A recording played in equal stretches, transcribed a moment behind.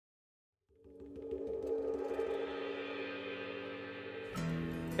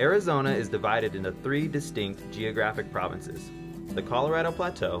Arizona is divided into 3 distinct geographic provinces: the Colorado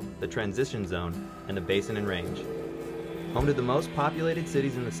Plateau, the Transition Zone, and the Basin and Range. Home to the most populated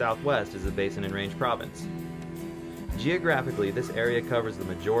cities in the Southwest is the Basin and Range province. Geographically, this area covers the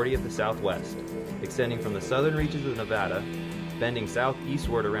majority of the Southwest, extending from the southern reaches of Nevada, bending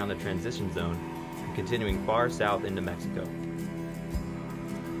southeastward around the Transition Zone, and continuing far south into Mexico.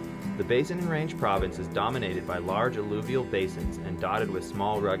 The Basin and Range province is dominated by large alluvial basins and dotted with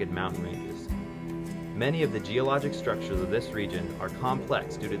small rugged mountain ranges. Many of the geologic structures of this region are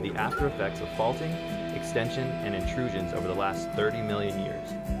complex due to the after effects of faulting, extension, and intrusions over the last 30 million years.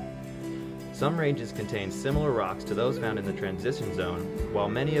 Some ranges contain similar rocks to those found in the Transition Zone, while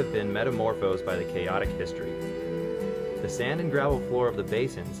many have been metamorphosed by the chaotic history. The sand and gravel floor of the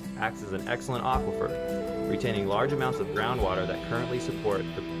basins acts as an excellent aquifer, retaining large amounts of groundwater that currently support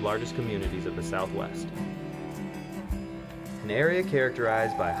the largest communities of the Southwest. An area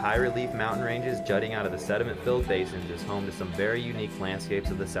characterized by high-relief mountain ranges jutting out of the sediment-filled basins is home to some very unique landscapes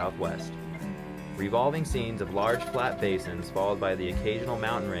of the Southwest. Revolving scenes of large flat basins followed by the occasional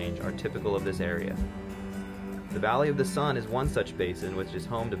mountain range are typical of this area. The Valley of the Sun is one such basin which is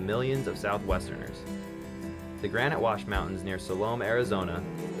home to millions of Southwesterners. The Granite Wash Mountains near Salome, Arizona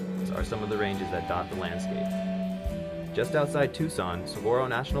are some of the ranges that dot the landscape. Just outside Tucson, Saguaro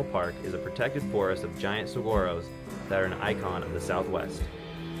National Park is a protected forest of giant saguaros that are an icon of the Southwest.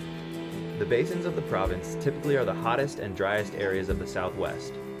 The basins of the province typically are the hottest and driest areas of the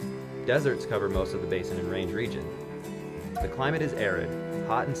Southwest. Deserts cover most of the Basin and Range region. The climate is arid,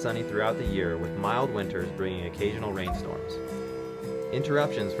 hot and sunny throughout the year, with mild winters bringing occasional rainstorms.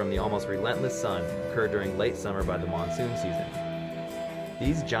 Interruptions from the almost relentless sun occur during late summer by the monsoon season.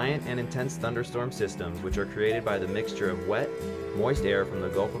 These giant and intense thunderstorm systems, which are created by the mixture of wet, moist air from the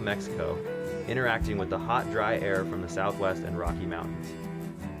Gulf of Mexico, interacting with the hot, dry air from the Southwest and Rocky Mountains.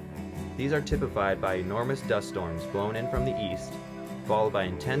 These are typified by enormous dust storms blown in from the east, followed by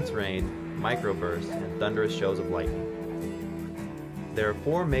intense rain, microbursts, and thunderous shows of lightning. There are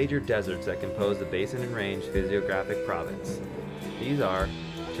 4 major deserts that compose the Basin and Range physiographic province. These are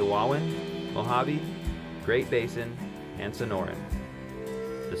Chihuahuan, Mojave, Great Basin, and Sonoran.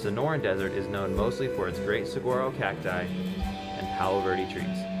 The Sonoran Desert is known mostly for its great saguaro cacti and Palo Verde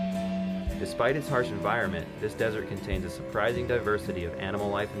trees. Despite its harsh environment, this desert contains a surprising diversity of animal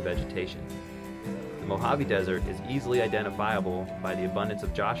life and vegetation. The Mojave Desert is easily identifiable by the abundance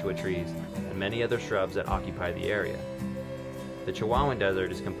of Joshua trees and many other shrubs that occupy the area. The Chihuahuan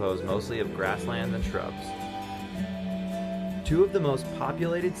Desert is composed mostly of grasslands and shrubs. 2 of the most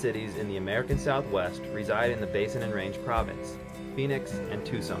populated cities in the American Southwest reside in the Basin and Range province: Phoenix and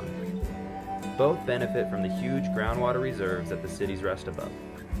Tucson. Both benefit from the huge groundwater reserves that the cities rest above.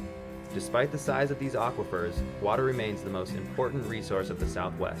 Despite the size of these aquifers, water remains the most important resource of the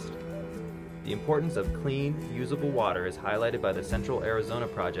Southwest. The importance of clean, usable water is highlighted by the Central Arizona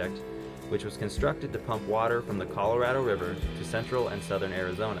Project, which was constructed to pump water from the Colorado River to central and southern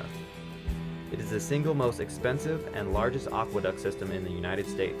Arizona. It is the single most expensive and largest aqueduct system in the United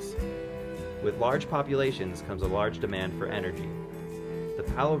States. With large populations comes a large demand for energy. The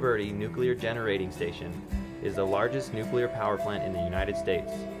Palo Verde Nuclear Generating Station is the largest nuclear power plant in the United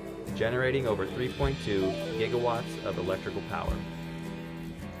States, generating over 3.2 gigawatts of electrical power.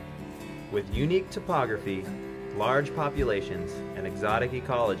 With unique topography, large populations, and exotic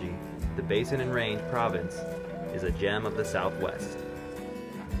ecology, the Basin and Range province is a gem of the Southwest.